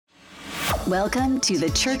Welcome to the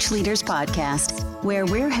Church Leaders Podcast, where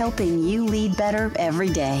we're helping you lead better every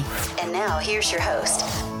day. And now, here's your host.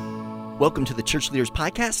 Welcome to the Church Leaders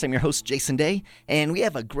Podcast. I'm your host, Jason Day, and we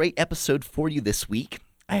have a great episode for you this week.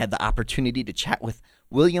 I had the opportunity to chat with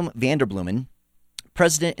Willaim Vanderbloemen,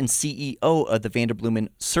 President and CEO of the Vanderbloemen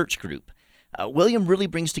Search Group. Willaim really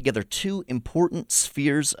brings together two important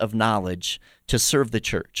spheres of knowledge to serve the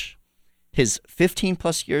church. His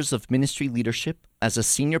 15-plus years of ministry leadership as a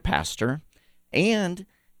senior pastor and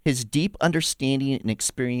his deep understanding and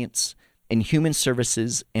experience in human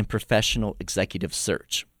services and professional executive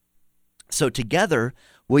search. So together,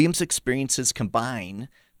 Willaim's experiences combine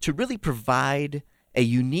to really provide a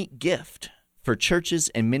unique gift for churches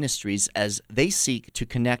and ministries as they seek to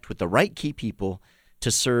connect with the right key people to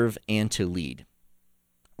serve and to lead.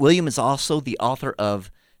 Willaim is also the author of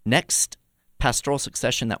Next, Pastoral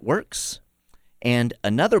Succession That Works, and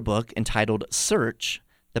another book entitled Search,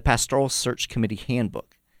 the Pastoral Search Committee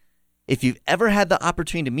Handbook. If you've ever had the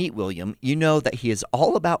opportunity to meet Willaim, you know that he is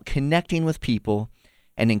all about connecting with people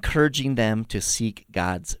and encouraging them to seek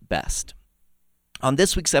God's best. On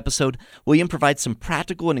this week's episode, Willaim provides some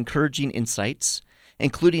practical and encouraging insights,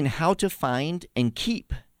 including how to find and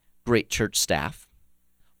keep great church staff,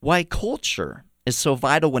 why culture is so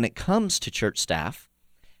vital when it comes to church staff,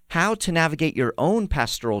 how to navigate your own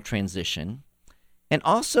pastoral transition, and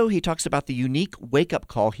also he talks about the unique wake-up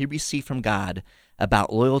call he received from God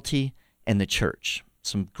about loyalty and the church.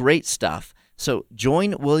 Some great stuff. So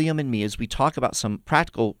join Willaim and me as we talk about some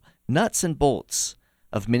practical nuts and bolts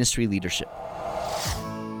of ministry leadership.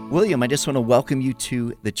 Willaim, I just want to welcome you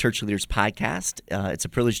to the Church Leaders Podcast. It's a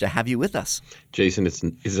privilege to have you with us. Jason,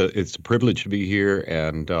 it's a privilege to be here,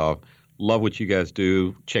 and love what you guys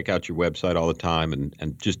do. Check out your website all the time,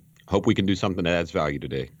 and just hope we can do something that adds value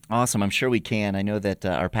today. Awesome. I'm sure we can. I know that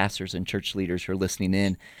our pastors and church leaders who are listening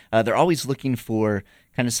in, they're always looking for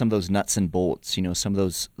kind of some of those nuts and bolts, some of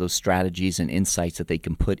those strategies and insights that they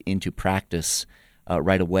can put into practice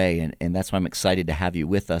right away. And that's why I'm excited to have you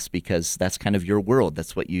with us, because that's kind of your world.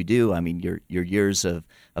 That's what you do. I mean, your years of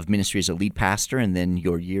ministry as a lead pastor, and then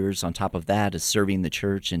your years on top of that is serving the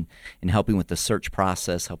church and helping with the search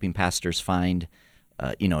process, helping pastors find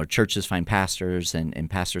churches find pastors and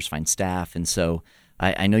pastors find staff. And so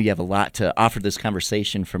I know you have a lot to offer this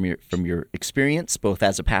conversation from your experience, both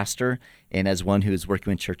as a pastor and as one who is working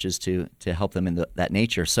with churches to help them in that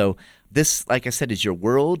nature. So this, like I said, is your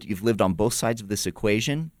world. You've lived on both sides of this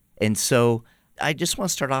equation. And so I just want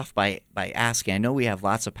to start off by asking, I know we have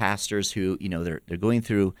lots of pastors who, they're going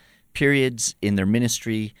through periods in their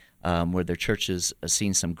ministry where their church is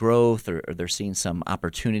seeing some growth or they're seeing some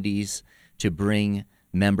opportunities to bring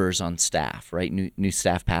members on staff, right? New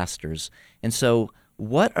staff pastors. And so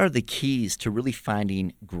what are the keys to really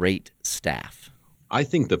finding great staff? I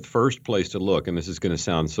think the first place to look, and this is going to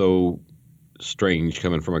sound so strange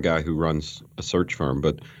coming from a guy who runs a search firm,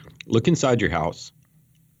 but look inside your house.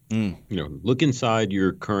 Look inside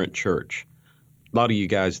your current church. A lot of you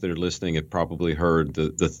guys that are listening have probably heard the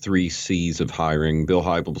 3 C's of hiring. Bill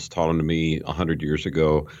Hybels taught them to me 100 years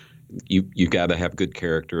ago. You've got to have good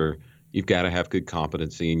character. You've got to have good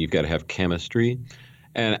competency, and you've got to have chemistry.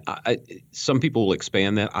 And some people will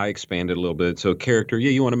expand that. I expand it a little bit. So character,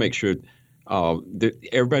 you want to make sure that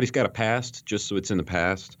everybody's got a past, just so it's in the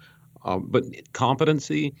past. But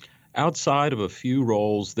competency, outside of a few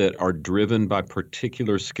roles that are driven by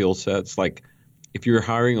particular skill sets, like if you're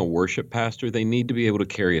hiring a worship pastor, they need to be able to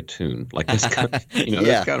carry a tune. Like that's kind of,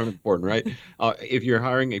 that's kind of important, right? If you're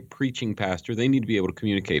hiring a preaching pastor, they need to be able to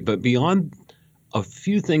communicate. But beyond a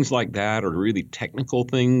few things like that, or really technical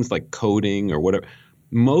things like coding or whatever,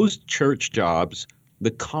 most church jobs,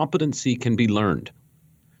 the competency can be learned.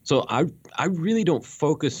 So I really don't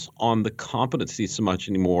focus on the competency so much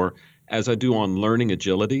anymore as I do on learning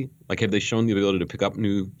agility. Like, have they shown the ability to pick up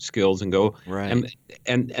new skills and go? Right.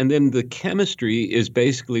 And then the chemistry is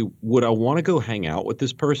basically, would I want to go hang out with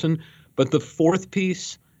this person? But the fourth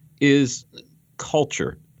piece is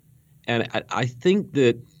culture. And I think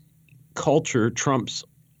that culture trumps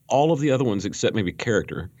all of the other ones except maybe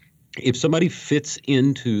character. If somebody fits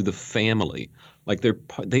into the family, like they're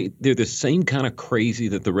the same kind of crazy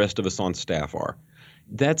that the rest of us on staff are,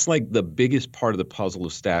 that's like the biggest part of the puzzle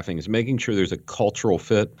of staffing, is making sure there's a cultural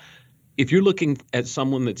fit. If you're looking at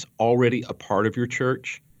someone that's already a part of your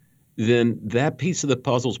church, then that piece of the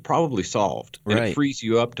puzzle is probably solved, and it frees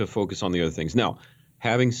you up to focus on the other things. Now,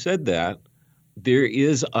 having said that, there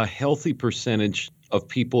is a healthy percentage of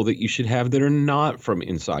people that you should have that are not from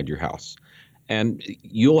inside your house. And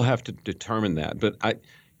you'll have to determine that. But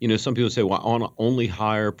some people say, well, I want to only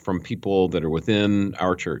hire from people that are within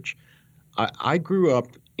our church. I grew up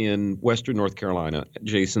in Western North Carolina,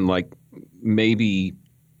 Jason, like maybe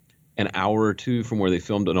an hour or two from where they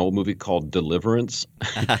filmed an old movie called Deliverance.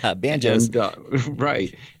 Banjos. And,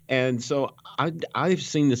 right. And so I've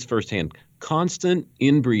seen this firsthand. Constant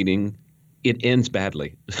inbreeding, it ends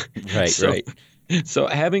badly. Right, right. So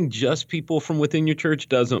having just people from within your church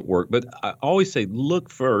doesn't work. But I always say, look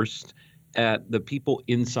first at the people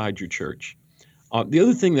inside your church. The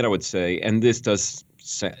other thing that I would say, and this does,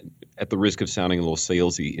 at the risk of sounding a little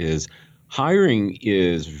salesy, is hiring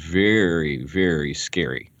is very, very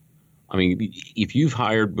scary. I mean, if you've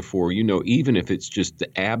hired before, even if it's just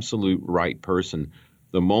the absolute right person,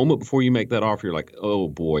 the moment before you make that offer, you're like, oh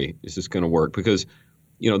boy, is this going to work? Because,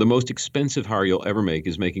 the most expensive hire you'll ever make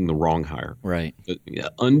is making the wrong hire. Right.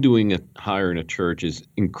 Undoing a hire in a church is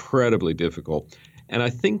incredibly difficult. And I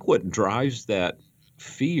think what drives that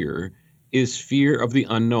fear is fear of the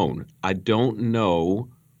unknown. I don't know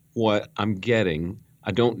what I'm getting.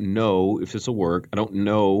 I don't know if this will work. I don't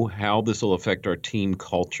know how this will affect our team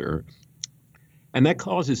culture. And that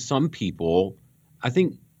causes some people, I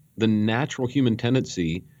think the natural human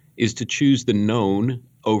tendency is to choose the known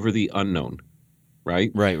over the unknown,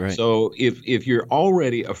 right? Right. So if you're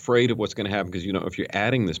already afraid of what's going to happen, because, if you're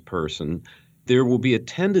adding this person, there will be a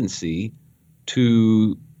tendency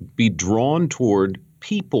to be drawn toward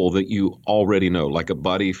people that you already know, like a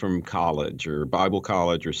buddy from college or Bible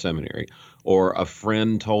college or seminary, or a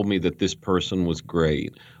friend told me that this person was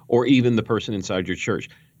great, or even the person inside your church.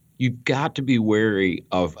 You've got to be wary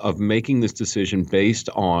of making this decision based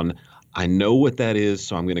on, I know what that is,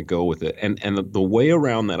 so I'm going to go with it. And the way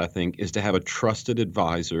around that, I think, is to have a trusted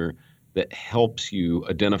advisor that helps you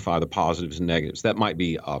identify the positives and negatives. That might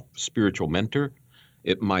be a spiritual mentor.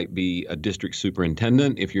 It might be a district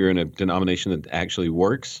superintendent if you're in a denomination that actually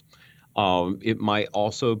works. It might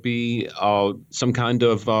also be some kind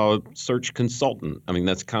of search consultant. I mean,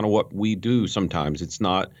 that's kind of what we do sometimes. It's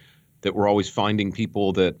not that we're always finding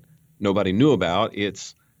people that nobody knew about.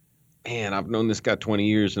 It's, man, I've known this guy 20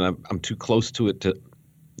 years and I'm too close to it to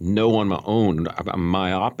know on my own. I'm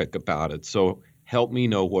myopic about it. So help me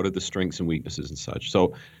know what are the strengths and weaknesses and such.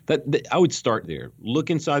 So that I would start there. Look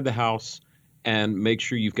inside the house and make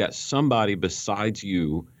sure you've got somebody besides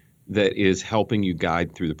you that is helping you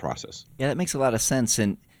guide through the process. Yeah, that makes a lot of sense.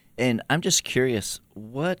 And I'm just curious,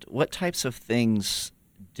 what types of things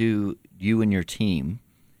do you and your team,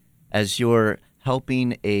 as you're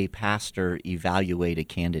helping a pastor evaluate a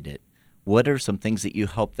candidate, what are some things that you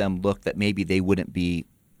help them look that maybe they wouldn't be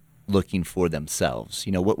looking for themselves?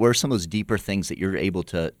 What are some of those deeper things that you're able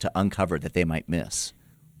to uncover that they might miss?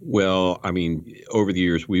 Well, I mean, over the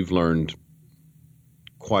years, we've learned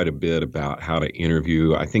quite a bit about how to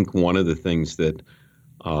interview. I think one of the things that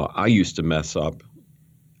I used to mess up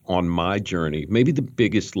on my journey, maybe the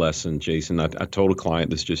biggest lesson, Jason, I told a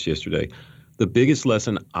client this just yesterday, the biggest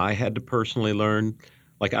lesson I had to personally learn,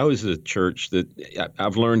 like I was at a church that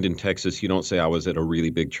I've learned in Texas, you don't say I was at a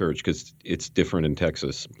really big church because it's different in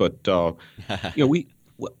Texas. But,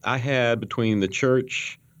 I had between the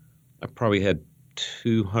church, I probably had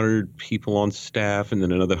 200 people on staff and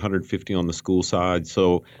then another 150 on the school side.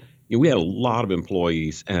 So we had a lot of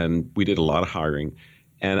employees and we did a lot of hiring.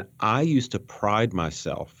 And I used to pride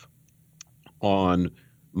myself on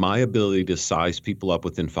my ability to size people up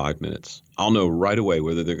within 5 minutes. I'll know right away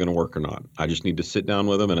whether they're going to work or not. I just need to sit down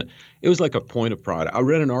with them. And it was like a point of pride. I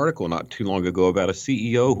read an article not too long ago about a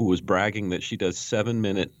CEO who was bragging that she does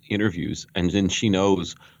 7-minute interviews and then she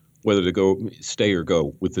knows whether to stay or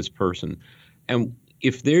go with this person. And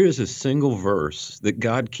if there is a single verse that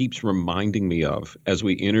God keeps reminding me of as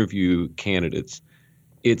we interview candidates,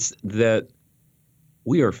 it's that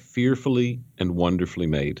we are fearfully and wonderfully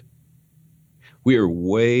made. We are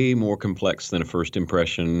way more complex than a first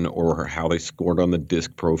impression or how they scored on the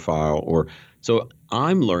disc profile. So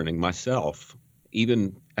I'm learning myself,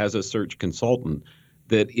 even as a search consultant,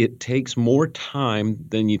 that it takes more time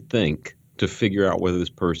than you think to figure out whether this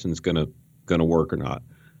person's going to work or not.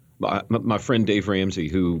 My friend Dave Ramsey,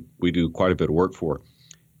 who we do quite a bit of work for,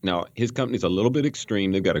 now his company's a little bit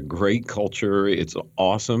extreme. They've got a great culture. It's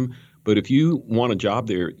awesome. But if you want a job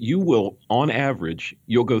there, you will, on average,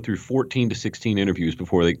 you'll go through 14 to 16 interviews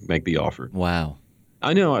before they make the offer. Wow.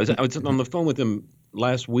 I know. I was on the phone with him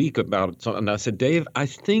last week about it, and I said, Dave, I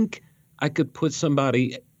think I could place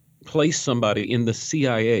somebody in the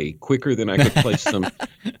CIA quicker than I could place them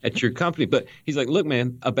at your company. But he's like, look,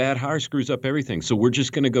 man, a bad hire screws up everything. So we're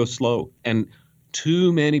just going to go slow. And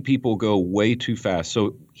too many people go way too fast.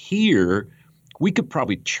 So here, we could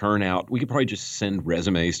probably just send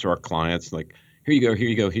resumes to our clients like, here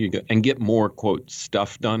you go, and get more, quote,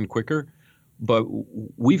 stuff done quicker. But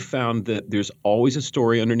we've found that there's always a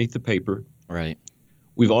story underneath the paper. Right.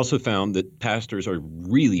 We've also found that pastors are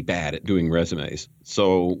really bad at doing resumes.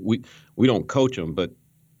 So we don't coach them, but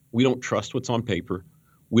we don't trust what's on paper.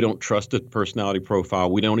 We don't trust a personality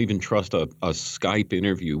profile. We don't even trust a Skype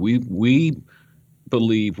interview. We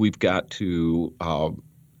believe we've got to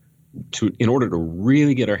in order to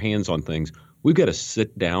really get our hands on things, we've got to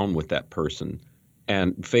sit down with that person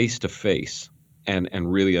and face to face and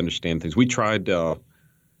really understand things. We tried,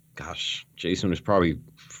 Jason, was probably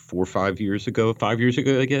 5 years ago, I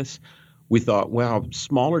guess. We thought, wow,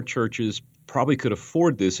 smaller churches probably could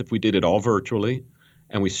afford this if we did it all virtually,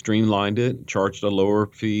 and we streamlined it, charged a lower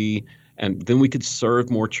fee, and then we could serve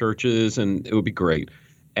more churches, and it would be great.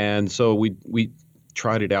 And so we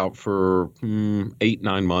tried it out for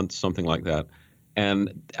 8-9 months, something like that.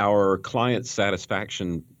 And our client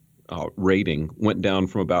satisfaction rating went down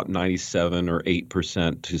from about 97 or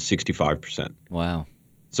 8% to 65%. Wow.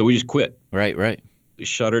 So we just quit. Right.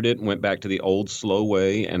 Shuttered it and went back to the old slow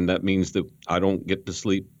way. And that means that I don't get to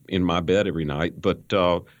sleep in my bed every night. But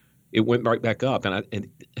it went right back up. And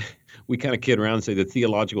we kind of kid around and say the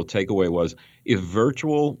theological takeaway was if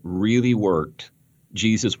virtual really worked,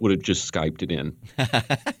 Jesus would have just Skyped it in.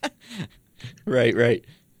 Right.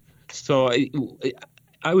 So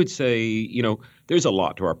I would say, there's a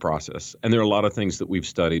lot to our process, and there are a lot of things that we've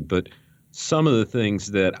studied, but some of the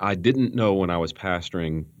things that I didn't know when I was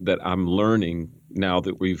pastoring that I'm learning now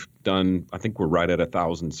that we've done, I think we're right at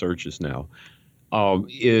 1,000 searches now,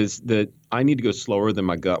 is that I need to go slower than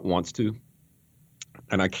my gut wants to.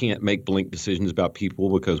 And I can't make blink decisions about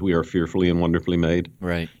people because we are fearfully and wonderfully made.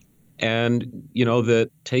 Right. And, that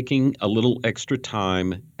taking a little extra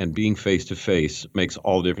time and being face-to-face makes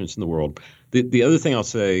all the difference in the world. The other thing I'll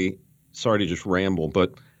say, sorry to just ramble,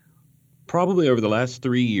 but probably over the last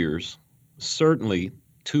 3 years, certainly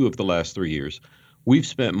 2 of the last 3 years, we've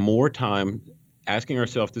spent more time asking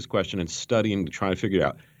ourselves this question and studying to try to figure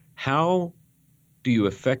out how do you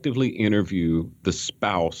effectively interview the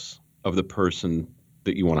spouse of the person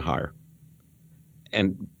that you want to hire?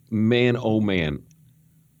 And man, oh man,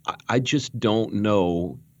 I just don't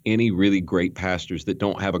know any really great pastors that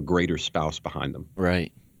don't have a greater spouse behind them.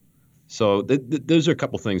 Right. So those are a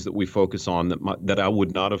couple things that we focus on that I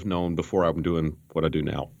would not have known before I'm doing what I do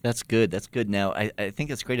now. That's good. Now, I think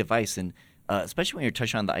that's great advice, and especially when you're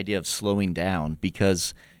touching on the idea of slowing down,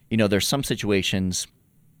 because, there's some situations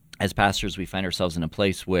as pastors we find ourselves in a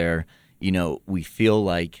place where, we feel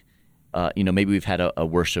like, maybe we've had a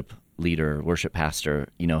worship leader, worship pastor,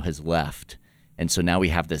 has left. And so now we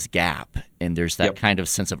have this gap, and there's that kind of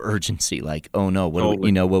sense of urgency, like, oh no, what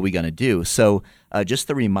are we going to do? So just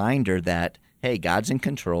the reminder that, hey, God's in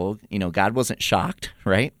control. God wasn't shocked,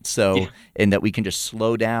 right? So, and that we can just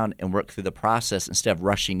slow down and work through the process instead of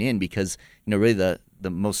rushing in, because really the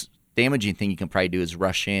most damaging thing you can probably do is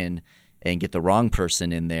rush in and get the wrong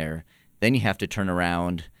person in there. Then you have to turn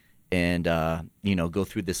around and go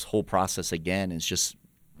through this whole process again. It's just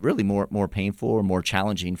really more painful or more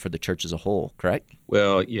challenging for the church as a whole, correct?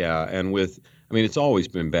 Well, yeah, and it's always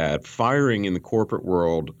been bad. Firing in the corporate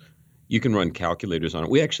world, you can run calculators on it.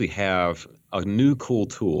 We actually have a new cool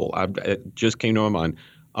tool. It just came to my mind.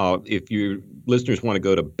 If your listeners want to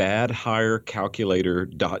go to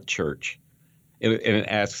badhirecalculator.church, and it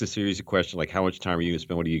asks a series of questions like how much time are you going to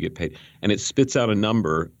spend, what do you get paid? And it spits out a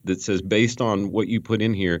number that says, based on what you put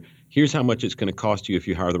in here, here's how much it's going to cost you if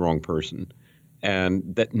you hire the wrong person.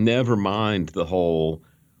 And that, never mind the whole,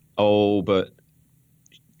 but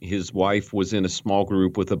his wife was in a small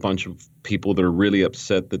group with a bunch of people that are really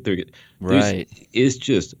upset that they're right. It's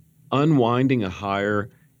just unwinding a hire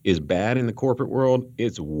is bad in the corporate world.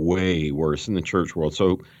 It's way worse in the church world.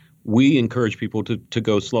 So we encourage people to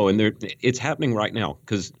go slow, and it's happening right now,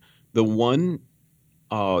 because the one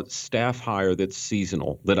staff hire that's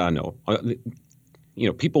seasonal that I know,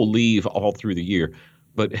 people leave all through the year.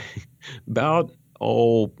 But about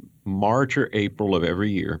March or April of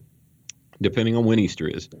every year, depending on when Easter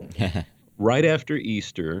is, right after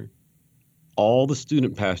Easter, all the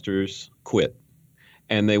student pastors quit,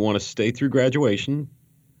 and they want to stay through graduation.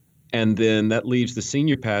 And then that leaves the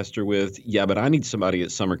senior pastor with, but I need somebody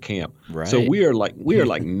at summer camp. Right. So we are like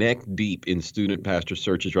neck deep in student pastor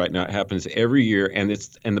searches right now. It happens every year, and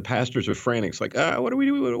the pastors are frantic. It's like, what do we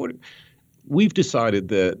do? We've decided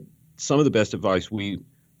that some of the best advice we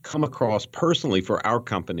come across personally for our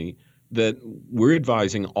company that we're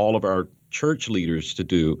advising all of our church leaders to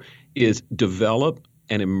do is develop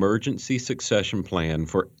an emergency succession plan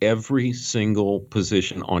for every single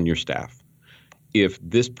position on your staff. If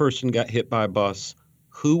this person got hit by a bus,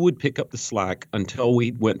 who would pick up the slack until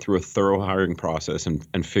we went through a thorough hiring process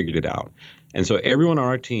and figured it out? And so everyone on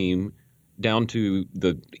our team, down to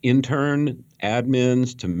the intern,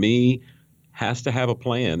 admins, to me, has to have a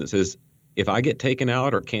plan that says, if I get taken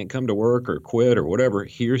out or can't come to work or quit or whatever,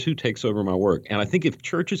 here's who takes over my work. And I think if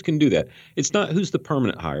churches can do that, it's not who's the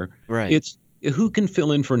permanent hire. Right. It's who can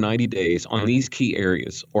fill in for 90 days on these key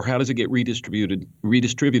areas, or how does it get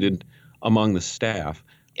redistributed among the staff.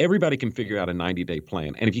 Everybody can figure out a 90-day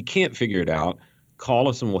plan. And if you can't figure it out, call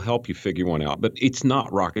us and we'll help you figure one out. But it's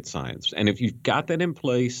not rocket science. And if you've got that in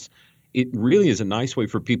place, it really is a nice way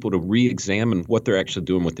for people to re-examine what they're actually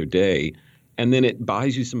doing with their day. And then it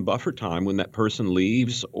buys you some buffer time when that person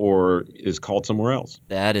leaves or is called somewhere else.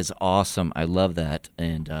 That is awesome. I love that.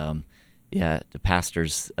 And the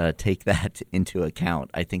pastors take that into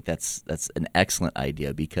account. I think that's an excellent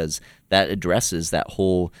idea, because that addresses that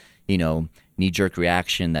whole, knee-jerk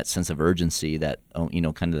reaction, that sense of urgency, that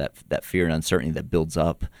kind of that fear and uncertainty that builds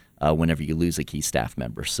up whenever you lose a key staff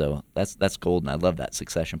member. So that's golden. I love that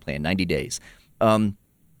succession plan, 90 days.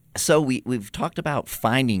 So we've talked about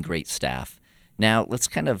finding great staff. Now let's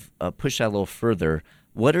kind of push that a little further.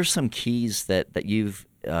 What are some keys that you've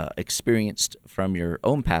experienced from your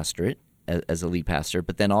own pastorate as a lead pastor,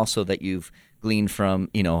 but then also that you've gleaned from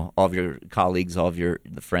all of your colleagues, all of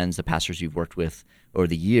the friends, the pastors you've worked with over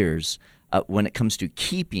the years, when it comes to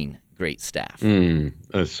keeping great staff?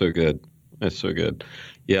 That's so good. That's so good.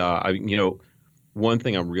 Yeah, one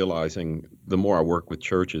thing I'm realizing the more I work with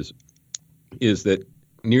churches is that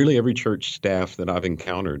nearly every church staff that I've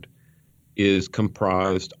encountered is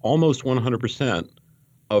comprised almost 100%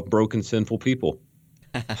 of broken, sinful people.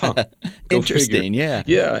 Huh. Interesting, figure.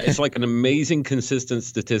 Yeah, it's like an amazing, consistent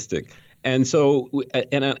statistic. And so,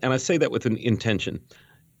 and I say that with an intention.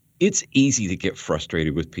 It's easy to get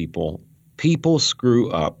frustrated with people. People screw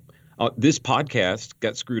up. This podcast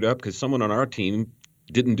got screwed up because someone on our team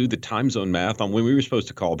didn't do the time zone math on when we were supposed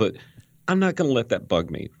to call. But I'm not going to let that bug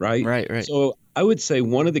me, right? Right. So I would say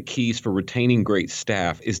one of the keys for retaining great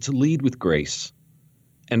staff is to lead with grace.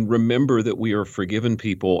 And remember that we are forgiven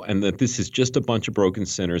people and that this is just a bunch of broken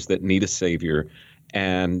sinners that need a savior,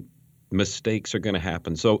 and mistakes are going to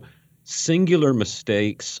happen. So singular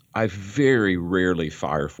mistakes, I very rarely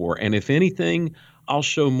fire for. And if anything, I'll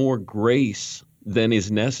show more grace than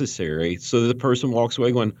is necessary so that the person walks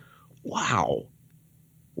away going, wow,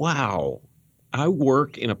 I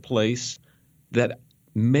work in a place that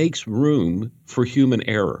makes room for human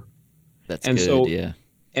error. That's good, yeah.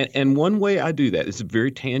 And one way I do that is a very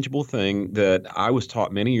tangible thing that I was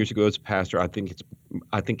taught many years ago as a pastor. I think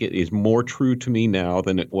it is more true to me now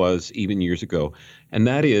than it was even years ago. And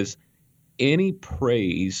that is, any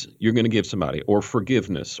praise you're going to give somebody, or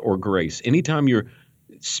forgiveness or grace, anytime you're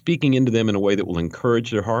speaking into them in a way that will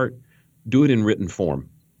encourage their heart, do it in written form.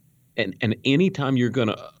 And anytime you're going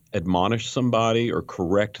to admonish somebody or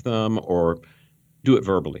correct them, or do it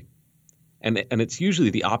verbally. And it's usually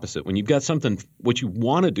the opposite. When you've got something, what you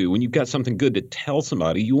want to do, when you've got something good to tell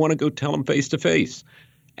somebody, you want to go tell them face to face.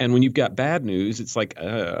 And when you've got bad news, it's like,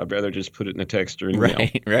 I'd rather just put it in a text or an email.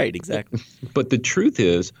 Right, exactly. But the truth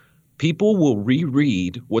is, people will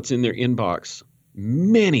reread what's in their inbox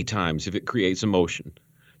many times if it creates emotion.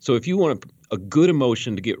 So if you want a good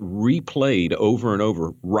emotion to get replayed over and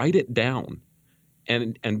over, write it down.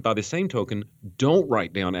 And by the same token, don't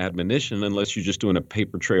write down admonition unless you're just doing a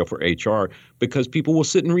paper trail for HR, because people will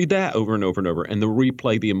sit and read that over and over and over, and they'll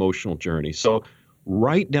replay the emotional journey. So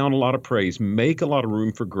write down a lot of praise, make a lot of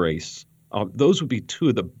room for grace. Those would be two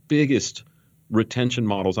of the biggest retention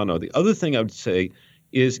models I know. The other thing I would say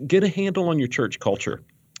is get a handle on your church culture.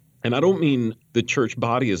 And I don't mean the church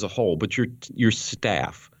body as a whole, but your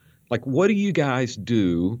staff. Like, what do you guys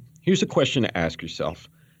do? Here's a question to ask yourself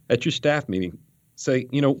at your staff meeting. Say,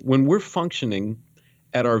 when we're functioning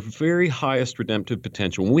at our very highest redemptive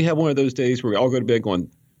potential, when we have one of those days where we all go to bed going,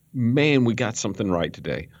 man, we got something right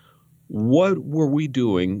today. What were we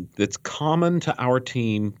doing that's common to our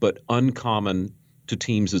team but uncommon to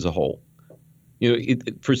teams as a whole?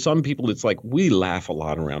 For some people, it's like we laugh a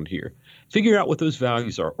lot around here. Figure out what those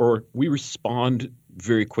values are, or we respond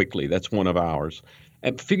very quickly. That's one of ours.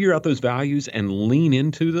 And figure out those values and lean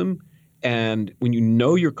into them. And when you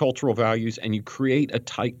know your cultural values and you create a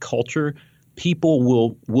tight culture, people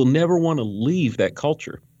will never want to leave that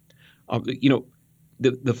culture.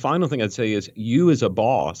 The final thing I'd say is you as a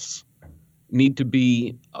boss need to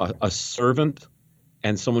be a servant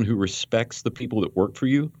and someone who respects the people that work for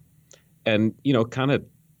you, and kind of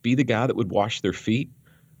be the guy that would wash their feet.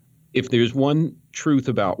 If there's one truth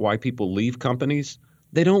about why people leave companies,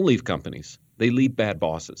 they don't leave companies. They leave bad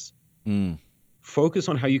bosses. Focus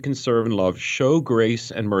on how you can serve and love, show grace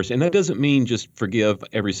and mercy. And that doesn't mean just forgive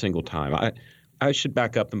every single time. I should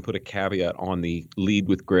back up and put a caveat on the lead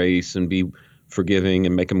with grace and be forgiving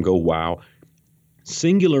and make them go, wow.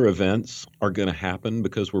 Singular events are going to happen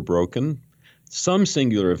because we're broken. Some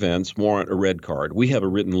singular events warrant a red card. We have a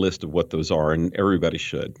written list of what those are, and everybody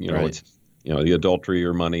should. Right. It's the adultery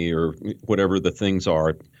or money or whatever the things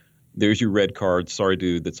are. There's your red card. Sorry,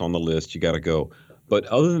 dude, that's on the list. You got to go. But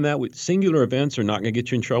other than that, with singular events are not going to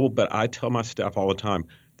get you in trouble. But I tell my staff all the time,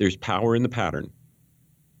 there's power in the pattern.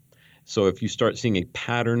 So if you start seeing a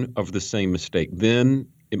pattern of the same mistake, then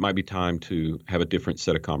it might be time to have a different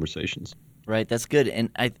set of conversations. Right, that's good. And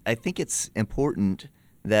I think it's important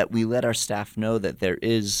that we let our staff know that there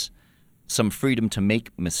is some freedom to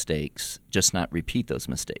make mistakes, just not repeat those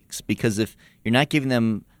mistakes. Because if you're not giving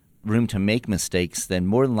them room to make mistakes, then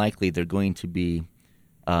more than likely they're going to be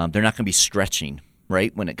they're not going to be stretching,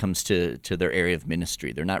 right, when it comes to their area of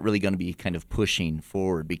ministry. They're not really going to be kind of pushing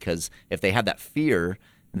forward, because if they have that fear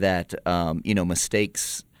that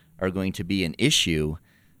mistakes are going to be an issue,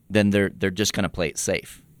 then they're just going to play it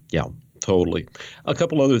safe. Yeah, totally. A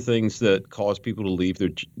couple other things that cause people to leave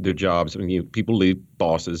their jobs. I mean, people leave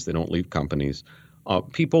bosses; they don't leave companies.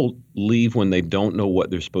 People leave when they don't know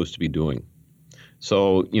what they're supposed to be doing.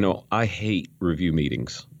 So, I hate review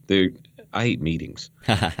meetings. I hate meetings,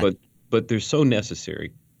 but they're so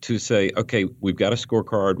necessary to say, okay, we've got a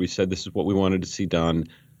scorecard. We said this is what we wanted to see done.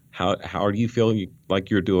 How do you feel like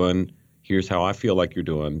you're doing? Here's how I feel like you're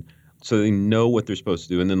doing. So they know what they're supposed to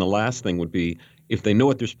do. And then the last thing would be, if they know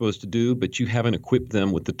what they're supposed to do, but you haven't equipped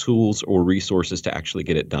them with the tools or resources to actually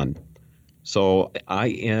get it done. So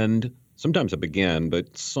sometimes I begin,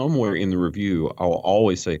 but somewhere in the review, I'll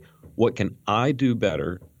always say, what can I do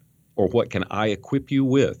better, or what can I equip you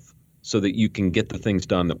with so that you can get the things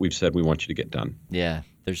done that we've said we want you to get done? Yeah,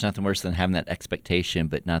 there's nothing worse than having that expectation,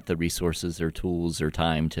 but not the resources or tools or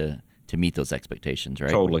time to meet those expectations, right?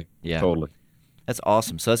 Totally. Yeah. Totally. That's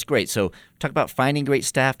awesome. So that's great. So talk about finding great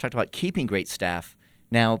staff, talked about keeping great staff.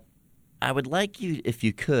 Now, I would like you, if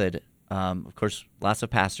you could, of course, lots of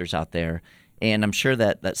pastors out there, and I'm sure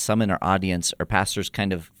that some in our audience are pastors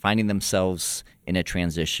kind of finding themselves in a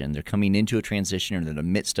transition. They're coming into a transition, or they're in the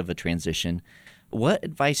midst of a transition. What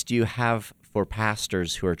advice do you have for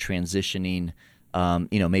pastors who are transitioning,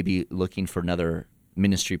 maybe looking for another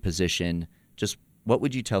ministry position? Just what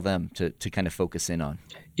would you tell them to kind of focus in on?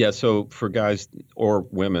 Yeah, so for guys or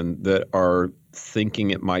women that are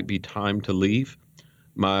thinking it might be time to leave,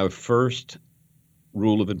 my first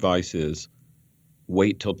rule of advice is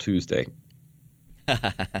wait till Tuesday.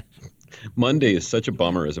 Monday is such a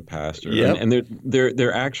bummer as a pastor. Yep. And there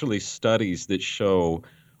are actually studies that show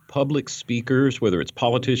public speakers, whether it's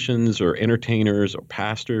politicians or entertainers or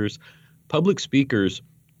pastors, public speakers,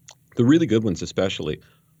 the really good ones especially,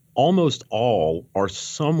 almost all are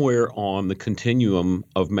somewhere on the continuum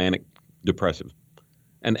of manic depressive.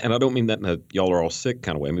 And I don't mean that in a y'all are all sick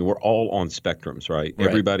kind of way. I mean, we're all on spectrums, right?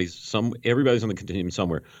 Everybody's on the continuum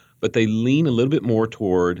somewhere. But they lean a little bit more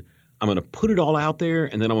toward, I'm going to put it all out there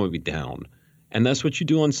and then I'm going to be down. And that's what you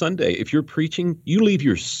do on Sunday. If you're preaching, you leave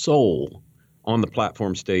your soul on the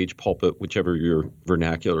platform, stage, pulpit, whichever your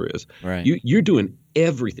vernacular is. Right. You're doing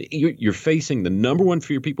everything. You're facing the number one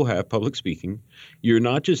fear people have, public speaking. You're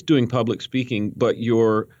not just doing public speaking, but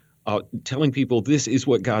you're telling people this is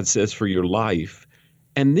what God says for your life.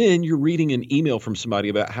 And then you're reading an email from somebody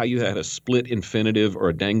about how you had a split infinitive or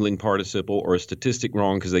a dangling participle or a statistic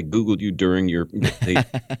wrong because they Googled you during your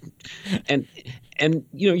and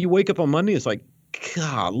you wake up on Monday, it's like,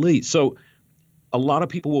 golly. So a lot of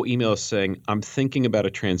people will email us saying, I'm thinking about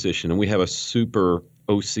a transition, and we have a super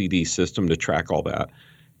OCD system to track all that.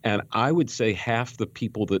 And I would say half the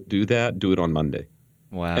people that do that do it on Monday.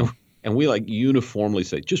 Wow. And we uniformly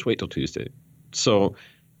say, just wait till Tuesday. So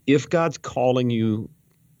if God's calling you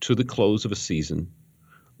to the close of a season,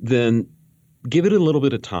 then give it a little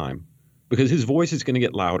bit of time, because his voice is going to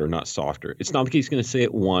get louder, not softer. It's not like he's going to say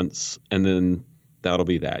it once and then that'll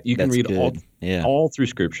be that. You can read all through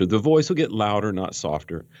Scripture. The voice will get louder, not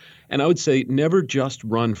softer. And I would say never just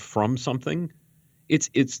run from something.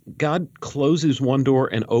 It's God closes one door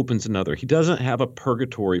and opens another. He doesn't have a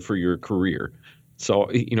purgatory for your career. So,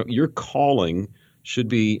 your calling should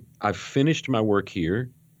be, I've finished my work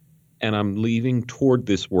here and I'm leaving toward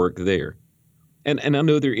this work there. And I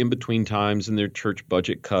know they're in between times and they're church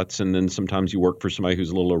budget cuts, and then sometimes you work for somebody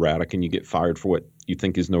who's a little erratic and you get fired for what you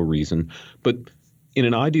think is no reason. But in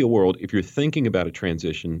an ideal world, if you're thinking about a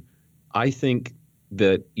transition, I think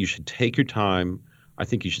that you should take your time. I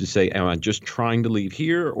think you should say, am I just trying to leave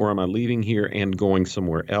here, or am I leaving here and going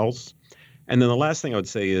somewhere else? And then the last thing I would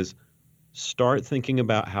say is start thinking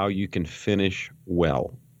about how you can finish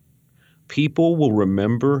well. People will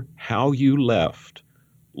remember how you left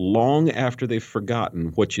long after they've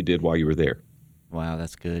forgotten what you did while you were there. Wow,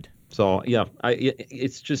 that's good. So, yeah,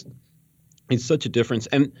 it's such a difference.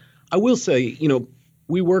 And I will say,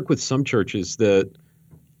 we work with some churches that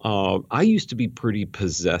I used to be pretty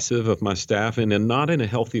possessive of my staff, and not in a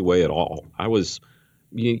healthy way at all.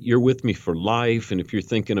 You're with me for life, and if you're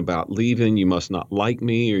thinking about leaving, you must not like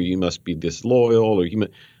me, or you must be disloyal,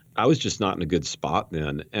 I was just not in a good spot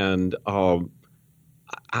then. And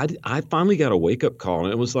I finally got a wake-up call,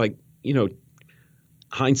 and it was like,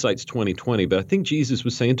 hindsight's 20/20, but I think Jesus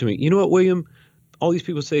was saying to me, you know what, William? All these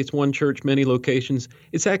people say it's one church, many locations.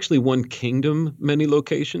 It's actually one kingdom, many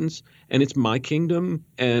locations, and it's my kingdom.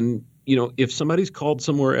 And, if somebody's called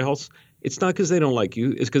somewhere else, it's not because they don't like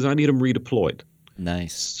you. It's because I need them redeployed.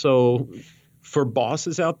 Nice. So for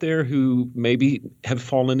bosses out there who maybe have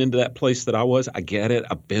fallen into that place that I was, I get it.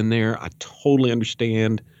 I've been there. I totally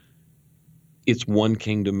understand. It's one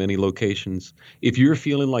kingdom, many locations. If you're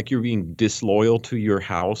feeling like you're being disloyal to your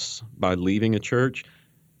house by leaving a church,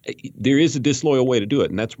 there is a disloyal way to do it,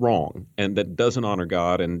 and that's wrong, and that doesn't honor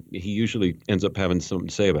God, and he usually ends up having something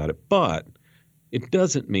to say about it. But it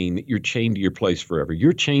doesn't mean that you're chained to your place forever.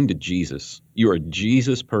 You're chained to Jesus. You're a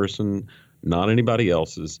Jesus person, not anybody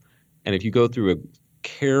else's. And if you go through a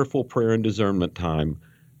careful prayer and discernment time,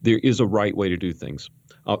 there is a right way to do things.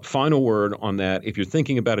 Final word on that. If you're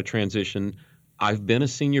thinking about a transition, I've been a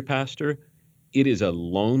senior pastor. It is a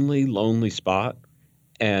lonely, lonely spot.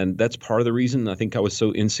 And that's part of the reason I think I was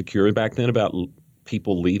so insecure back then about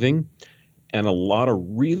people leaving. And a lot of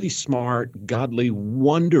really smart, godly,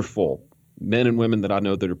 wonderful men and women that I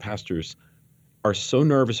know that are pastors are so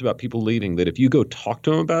nervous about people leaving that if you go talk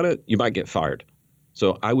to them about it, you might get fired.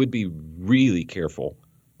 So I would be really careful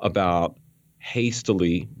about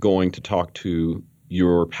hastily going to talk to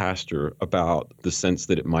your pastor about the sense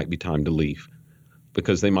that it might be time to leave,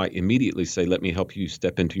 because they might immediately say, let me help you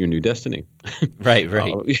step into your new destiny. Right.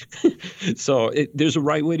 So there's a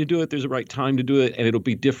right way to do it. There's a right time to do it, and it'll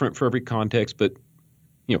be different for every context. But,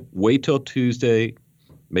 wait till Tuesday.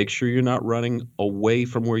 Make sure you're not running away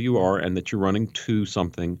from where you are and that you're running to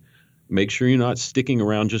something. Make sure you're not sticking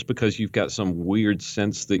around just because you've got some weird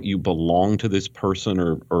sense that you belong to this person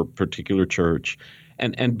or particular church.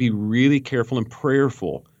 And be really careful and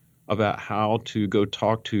prayerful about how to go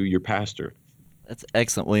talk to your pastor. That's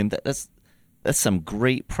excellent, William. That's some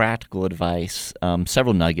great practical advice.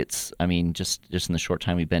 Several nuggets. I mean, just in the short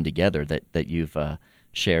time we've been together that you've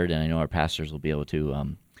shared, and I know our pastors will be able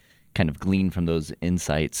to kind of glean from those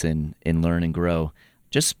insights and learn and grow.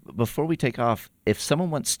 Just before we take off, if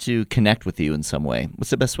someone wants to connect with you in some way, what's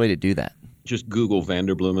the best way to do that? Just Google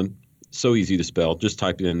Vanderbloemen. So easy to spell. Just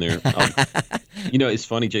type it in there. It's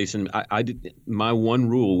funny, Jason. I did my one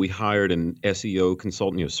rule. We hired an SEO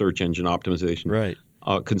consultant, search engine optimization, right?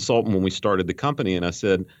 Consultant when we started the company, and I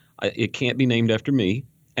said it can't be named after me.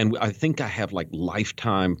 And I think I have like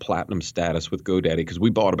lifetime platinum status with GoDaddy because we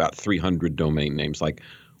bought about 300 domain names, like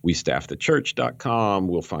westaffthechurch.com,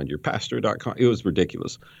 we'llfindyourpastor.com. It was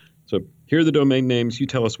ridiculous. So here are the domain names. You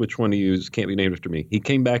tell us which one to use. Can't be named after me. He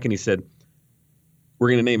came back and he said, we're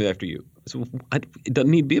going to name it after you. So it doesn't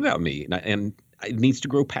need to be about me, and it needs to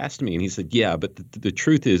grow past me. And he said, yeah, but the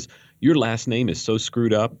truth is your last name is so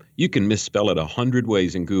screwed up, you can misspell it 100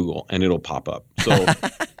 ways in Google and it'll pop up. So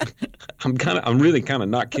I'm really kind of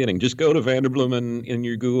not kidding. Just go to Vanderbloemen in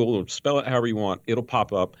your Google, or spell it however you want. It'll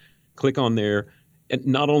pop up. Click on there. And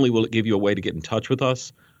not only will it give you a way to get in touch with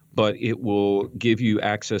us, but it will give you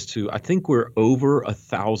access to, I think we're over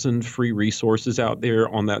 1,000 free resources out there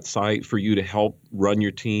on that site for you to help run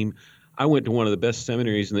your team. I went to one of the best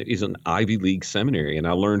seminaries, and it is an Ivy League seminary, and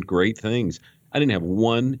I learned great things. I didn't have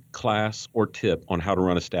one class or tip on how to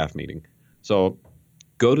run a staff meeting. So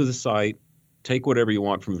go to the site, take whatever you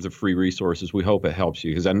want from the free resources. We hope it helps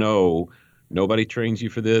you, because I know nobody trains you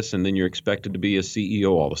for this, and then you're expected to be a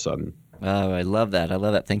CEO all of a sudden. Oh, I love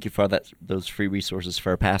that. Thank you for all those free resources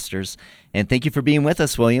for our pastors. And thank you for being with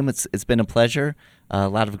us, William. It's been a pleasure. A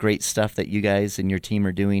lot of great stuff that you guys and your team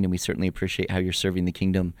are doing, and we certainly appreciate how you're serving the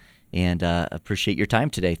kingdom and appreciate your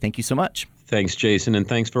time today. Thank you so much. Thanks, Jason, and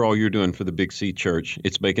thanks for all you're doing for the Big C Church.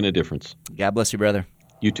 It's making a difference. God bless you, brother.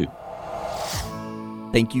 You too.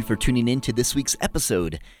 Thank you for tuning in to this week's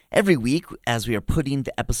episode. Every week, as we are putting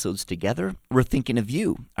the episodes together, we're thinking of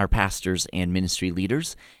you, our pastors and ministry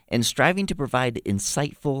leaders, and striving to provide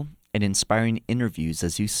insightful and inspiring interviews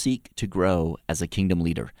as you seek to grow as a kingdom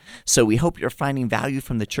leader. So we hope you're finding value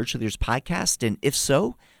from the Church Leaders podcast, and if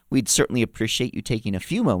so, we'd certainly appreciate you taking a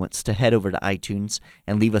few moments to head over to iTunes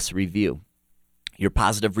and leave us a review. Your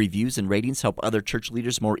positive reviews and ratings help other church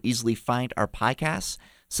leaders more easily find our podcasts,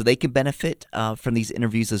 so they can benefit from these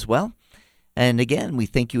interviews as well. And again, we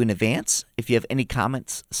thank you in advance. If you have any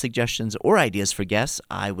comments, suggestions, or ideas for guests,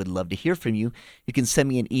 I would love to hear from you. You can send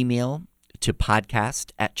me an email to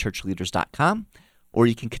podcast@churchleaders.com, or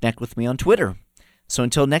you can connect with me on Twitter. So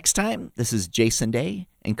until next time, this is Jason Day,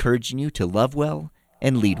 encouraging you to love well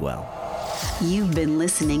and lead well. You've been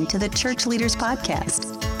listening to the Church Leaders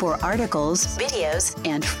Podcast. For articles, videos,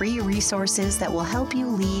 and free resources that will help you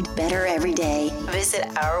lead better every day, visit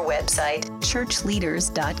our website,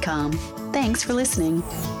 churchleaders.com. Thanks for listening.